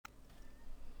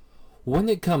When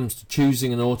it comes to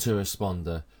choosing an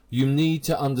autoresponder, you need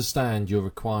to understand your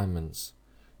requirements.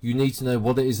 You need to know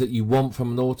what it is that you want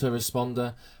from an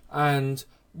autoresponder and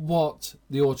what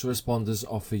the autoresponders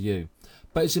offer you.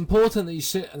 But it's important that you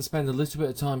sit and spend a little bit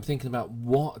of time thinking about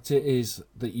what it is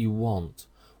that you want.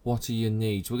 What are your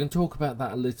needs? We're going to talk about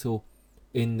that a little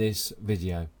in this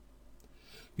video.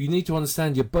 You need to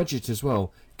understand your budget as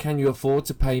well. Can you afford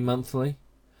to pay monthly?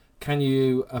 Can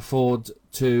you afford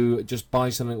to just buy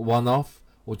something one-off?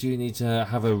 Or do you need to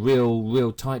have a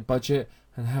real tight budget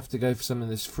and have to go for something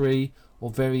that's free or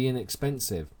very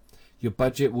inexpensive? Your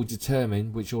budget will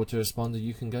determine which autoresponder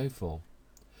you can go for.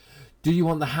 Do you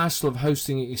want the hassle of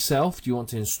hosting it yourself? Do you want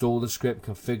to install the script,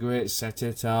 configure it, set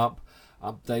it up,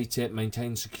 update it,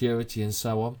 maintain security and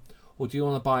so on? Or do you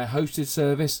want to buy a hosted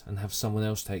service and have someone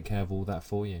else take care of all that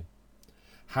for you?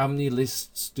 How many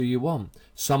lists do you want?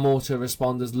 Some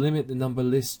autoresponders limit the number of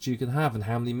lists you can have and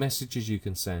how many messages you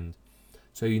can send.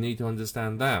 So you need to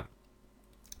understand that.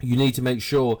 You need to make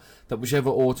sure that whichever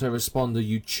autoresponder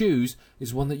you choose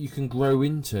is one that you can grow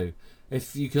into.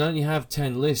 If you can only have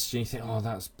 10 lists and you think, oh,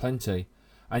 that's plenty,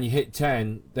 and you hit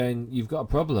 10, then you've got a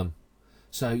problem.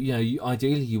 So,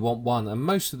 ideally you want one, and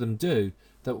most of them do,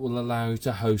 that will allow you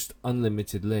to host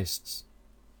unlimited lists.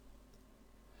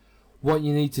 What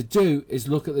you need to do is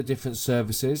look at the different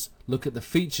services, look at the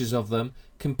features of them,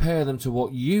 compare them to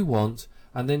what you want,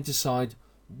 and then decide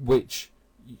which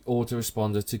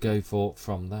autoresponder to go for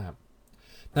from that.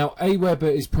 Now,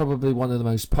 Aweber is probably one of the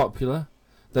most popular,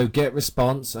 though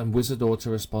GetResponse and Wizard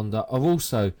Autoresponder are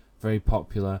also very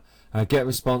popular.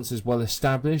 GetResponse is well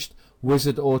established.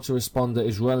 Wizard Autoresponder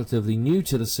is relatively new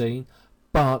to the scene,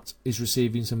 but is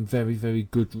receiving some very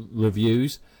good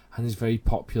reviews and is very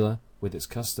popular with its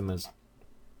customers.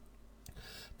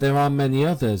 There are many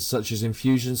others, such as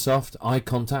Infusionsoft,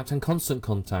 iContact and Constant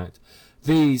Contact.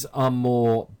 These are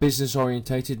more business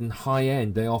orientated and high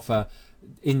end. They offer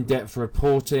in-depth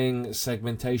reporting,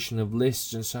 segmentation of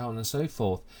lists and so on and so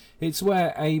forth. It's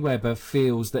where Aweber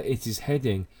feels that it is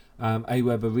heading.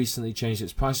 Aweber recently changed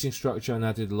its pricing structure and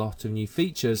added a lot of new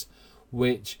features,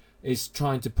 which is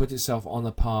trying to put itself on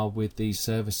a par with these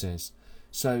services.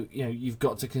 So you've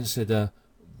got to consider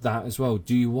that as well.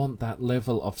 Do you want that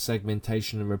level of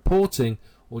segmentation and reporting,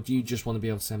 or do you just want to be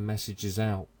able to send messages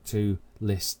out to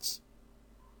lists?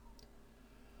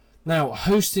 Now,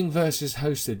 hosting versus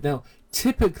hosted. Now,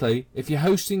 typically, if you're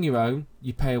hosting your own,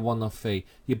 you pay a one-off fee.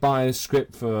 You buy a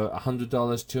script for $100,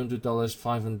 $200,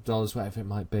 $500, whatever it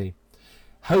might be.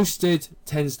 Hosted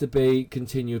tends to be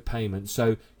continued payment,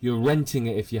 so you're renting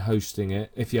it if you're hosting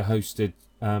it, if you're hosted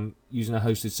using a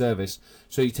hosted service.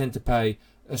 So you tend to pay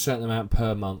a certain amount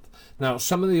per month. Now,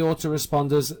 some of the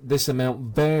autoresponders, this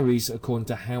amount varies according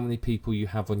to how many people you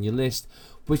have on your list,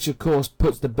 which of course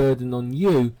puts the burden on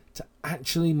you to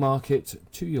actually market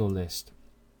to your list.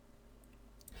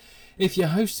 If you're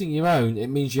hosting your own, it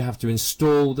means you have to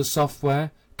install the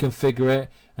software, configure it,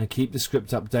 and keep the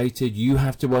script updated. You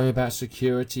have to worry about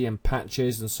security and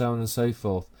patches and so on and so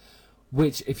forth,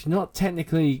 which, if you're not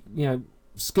technically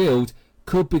skilled,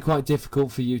 could be quite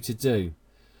difficult for you to do.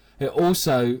 It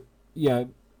also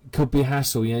could be a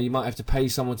hassle. You might have to pay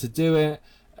someone to do it.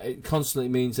 It constantly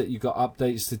means that you've got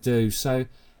updates to do, so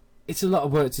it's a lot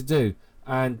of work to do,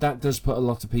 and that does put a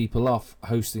lot of people off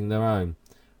hosting their own.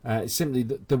 It's simply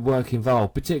the work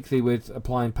involved, particularly with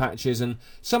applying patches, and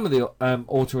some of the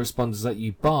autoresponders that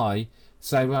you buy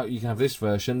say, right, you can have this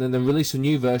version, then they release a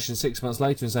new version 6 months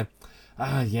later and say,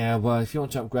 if you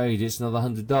want to upgrade, it's another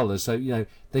 $100. So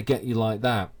they get you like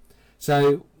that.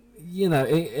 So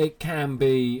it can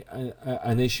be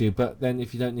an issue, but then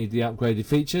if you don't need the upgraded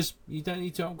features, you don't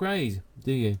need to upgrade,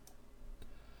 do you?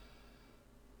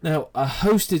 Now, a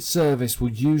hosted service will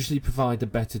usually provide a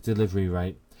better delivery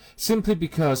rate, simply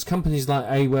because companies like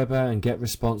Aweber and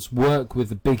GetResponse work with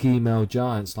the big email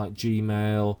giants like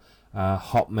Gmail,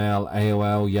 Hotmail,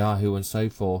 AOL, Yahoo and so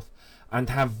forth, and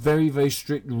have very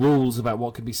strict rules about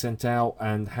what can be sent out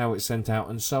and how it's sent out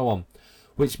and so on,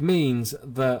 which means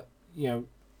that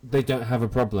they don't have a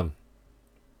problem.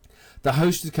 The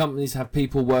hosted companies have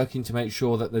people working to make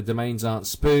sure that the domains aren't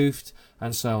spoofed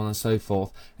and so on and so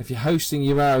forth. If you're hosting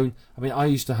your own, I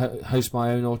used to host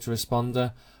my own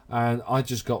autoresponder, and I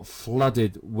just got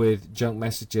flooded with junk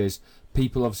messages.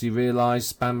 People obviously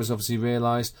realised, spammers obviously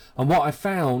realised, and what I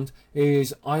found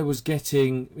is I was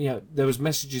getting, there was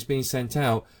messages being sent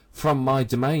out from my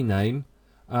domain name,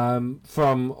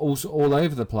 from all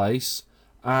over the place,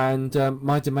 and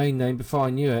my domain name, before I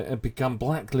knew it, had become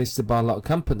blacklisted by a lot of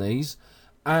companies,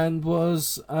 and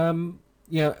was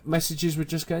messages were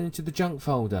just going into the junk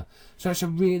folder. So it's a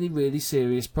really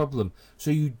serious problem.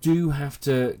 So you do have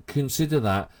to consider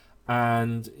that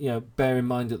And bear in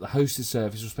mind that the hosted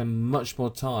service will spend much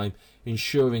more time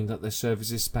ensuring that their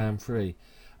service is spam free.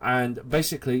 And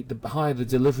basically, the higher the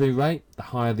delivery rate, the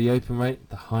higher the open rate,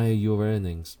 the higher your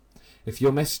earnings. If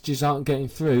your messages aren't getting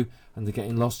through and they're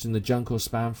getting lost in the junk or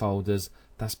spam folders,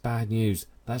 that's bad news.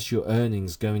 That's your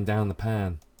earnings going down the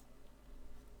pan.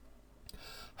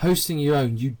 Hosting your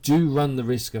own, you do run the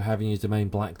risk of having your domain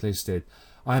blacklisted.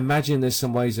 I imagine there's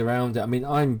some ways around it. I mean,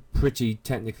 I'm pretty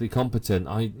technically competent.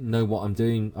 I know what I'm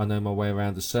doing. I know my way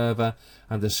around the server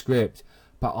and the script.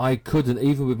 But I couldn't,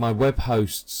 even with my web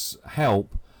host's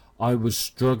help, I was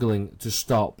struggling to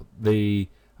stop the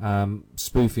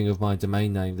spoofing of my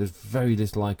domain name. There's very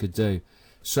little I could do.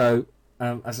 So,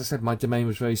 as I said, my domain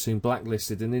was very soon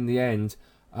blacklisted. And in the end,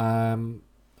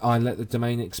 I let the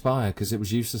domain expire because it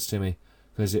was useless to me,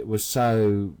 because it was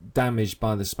so damaged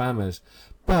by the spammers.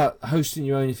 But hosting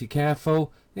your own, if you're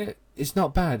careful, it's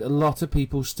not bad. A lot of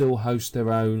people still host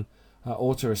their own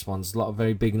autoresponders. A lot of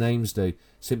very big names do,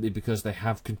 simply because they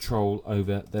have control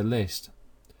over their list.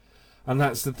 And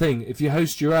that's the thing. If you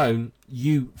host your own,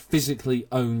 you physically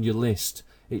own your list.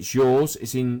 It's yours.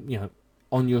 It's in,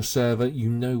 on your server. You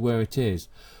know where it is.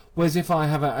 Whereas if I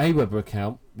have an Aweber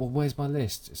account, well, where's my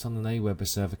list? It's on an Aweber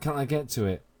server. Can I get to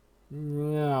it?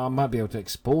 Yeah, I might be able to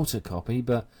export a copy,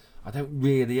 but I don't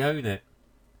really own it.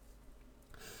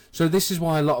 So this is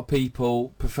why a lot of people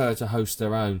prefer to host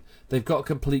their own. They've got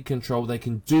complete control. They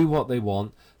can do what they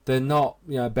want. They're not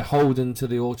beholden to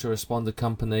the autoresponder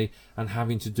company and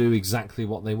having to do exactly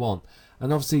what they want.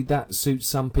 And obviously that suits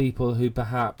some people who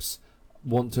perhaps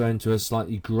want to enter a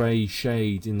slightly grey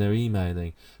shade in their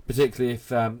emailing. Particularly if,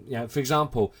 for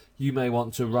example, you may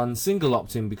want to run single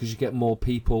opt-in because you get more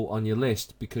people on your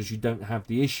list because you don't have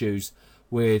the issues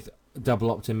with double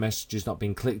opt-in messages not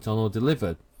being clicked on or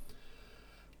delivered.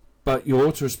 But your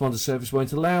autoresponder service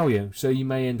won't allow you, so you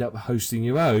may end up hosting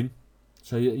your own,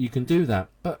 so you can do that.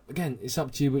 But again, it's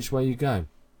up to you which way you go.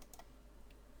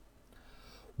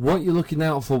 What you're looking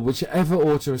out for, whichever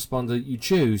autoresponder you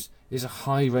choose, is a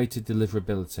high rated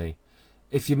deliverability.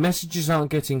 If your messages aren't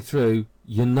getting through,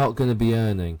 you're not going to be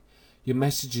earning. Your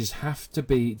messages have to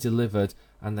be delivered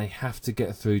and they have to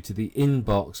get through to the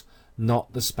inbox,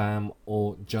 not the spam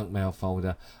or junk mail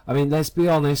folder. I mean, let's be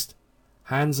honest.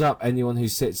 Hands up anyone who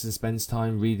sits and spends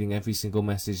time reading every single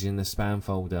message in the spam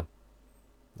folder.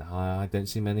 No, I don't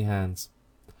see many hands.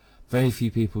 Very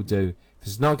few people do. If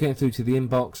it's not getting through to the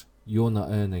inbox, you're not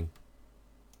earning.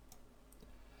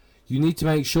 You need to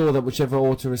make sure that whichever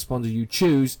autoresponder you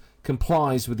choose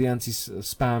complies with the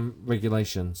anti-spam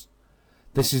regulations.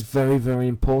 This is very, very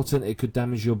important. It could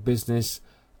damage your business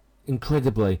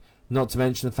incredibly. Not to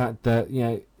mention the fact that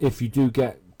if you do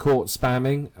get caught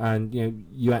spamming, and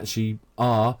you actually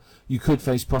are, you could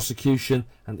face prosecution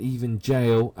and even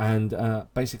jail and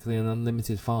basically an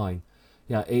unlimited fine.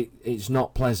 It's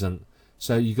not pleasant.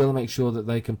 So you've got to make sure that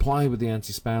they comply with the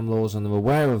anti-spam laws and are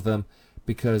aware of them,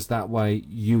 because that way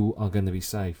you are going to be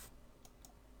safe.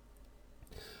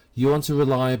 You want a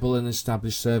reliable and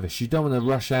established service. You don't want to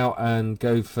rush out and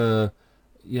go for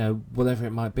whatever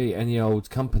it might be, any old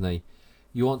company.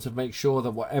 You want to make sure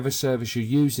that whatever service you're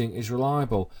using is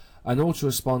reliable. An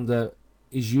autoresponder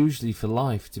is usually for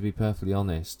life, to be perfectly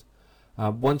honest.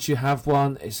 Once you have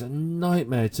one, it's a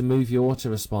nightmare to move your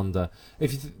autoresponder.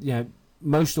 If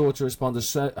most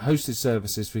autoresponder hosted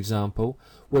services, for example,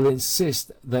 will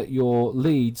insist that your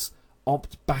leads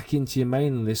opt back into your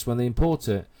mailing list when they import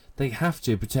it. They have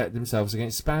to protect themselves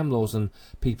against spam laws and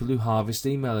people who harvest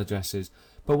email addresses.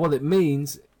 But what it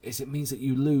means is that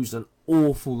you lose an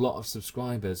awful lot of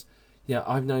subscribers.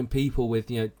 I've known people with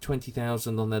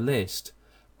 20,000 on their list,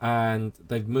 and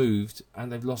they've moved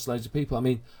and they've lost loads of people. I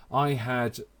mean, I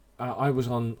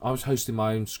was hosting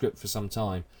my own script for some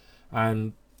time,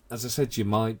 and as I said to you,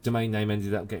 my domain name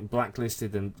ended up getting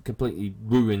blacklisted and completely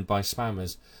ruined by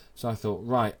spammers. So I thought,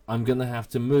 right, I'm going to have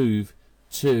to move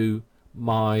to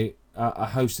my a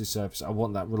hosted service. I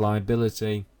want that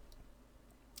reliability.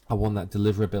 I want that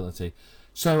deliverability.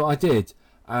 So I did,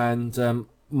 and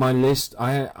my list,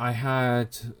 I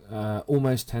had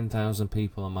almost 10,000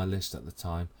 people on my list at the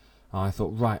time. I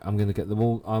thought, right, I'm going to get them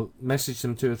all. I'll message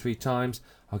them 2 or 3 times.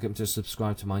 I'll get them to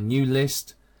subscribe to my new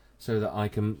list so that I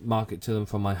can market to them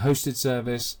from my hosted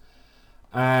service.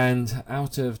 And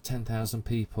out of 10,000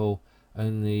 people,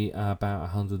 only about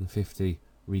 150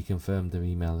 reconfirmed their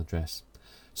email address.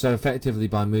 So effectively,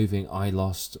 by moving, I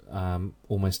lost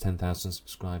almost 10,000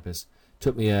 subscribers.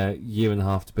 Took me a year and a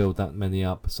half to build that many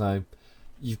up. So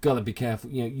you've got to be careful.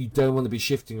 You don't want to be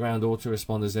shifting around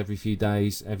autoresponders every few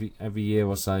days, every year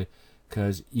or so,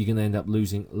 because you're going to end up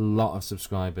losing a lot of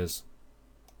subscribers.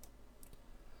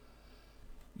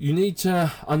 You need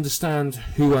to understand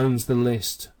who owns the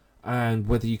list and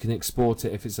whether you can export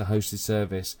it if it's a hosted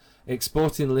service.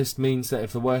 Exporting the list means that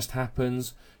if the worst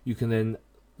happens, you can then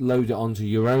load it onto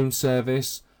your own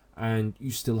service and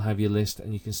you still have your list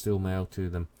and you can still mail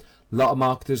to them. A lot of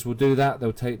marketers will do that.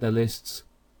 They'll take their lists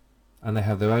and they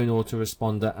have their own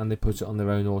autoresponder and they put it on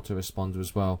their own autoresponder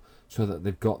as well, so that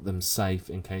they've got them safe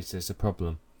in case there's a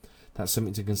problem. That's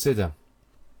something to consider.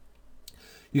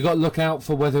 You've got to look out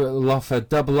for whether it will offer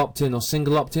double opt-in or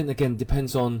single opt-in. Again,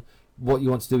 depends on what you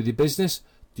want to do with your business.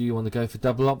 Do you want to go for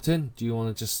double opt-in? Do you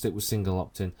want to just stick with single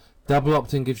opt-in? Double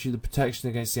opt-in gives you the protection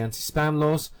against the anti-spam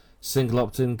laws. Single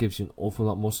opt-in gives you an awful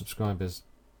lot more subscribers.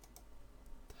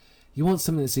 You want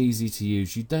something that's easy to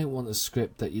use. You don't want a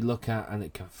script that you look at and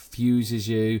it confuses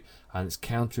you and it's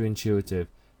counterintuitive.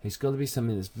 It's got to be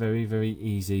something that's very, very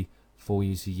easy for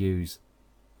you to use.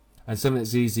 And something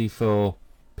that's easy for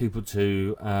people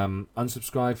to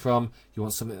unsubscribe from. You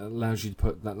want something that allows you to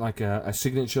put that, like a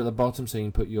signature at the bottom, so you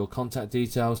can put your contact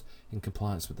details in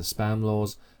compliance with the spam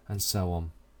laws and so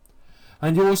on.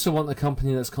 And you also want a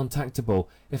company that's contactable.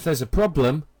 If there's a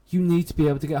problem, you need to be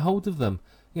able to get hold of them.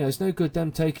 You know, it's no good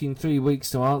them taking 3 weeks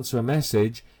to answer a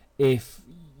message if,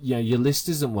 you know, your list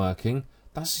isn't working.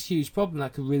 That's a huge problem.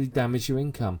 That could really damage your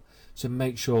income. So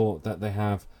make sure that they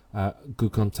have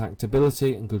good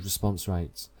contactability and good response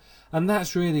rates. And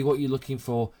that's really what you're looking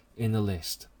for in a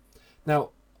list.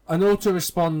 Now, an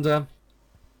autoresponder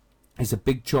is a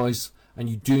big choice, and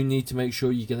you do need to make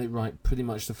sure you get it right pretty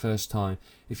much the first time.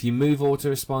 If you move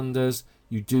autoresponders,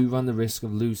 you do run the risk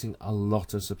of losing a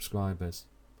lot of subscribers.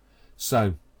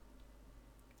 So,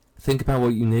 think about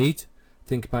what you need.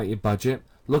 Think about your budget.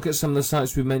 Look at some of the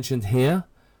sites we mentioned here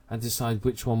and decide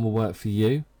which one will work for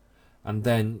you. And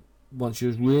then, once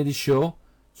you're really sure,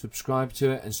 subscribe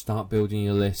to it and start building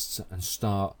your lists and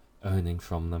start earning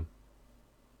from them.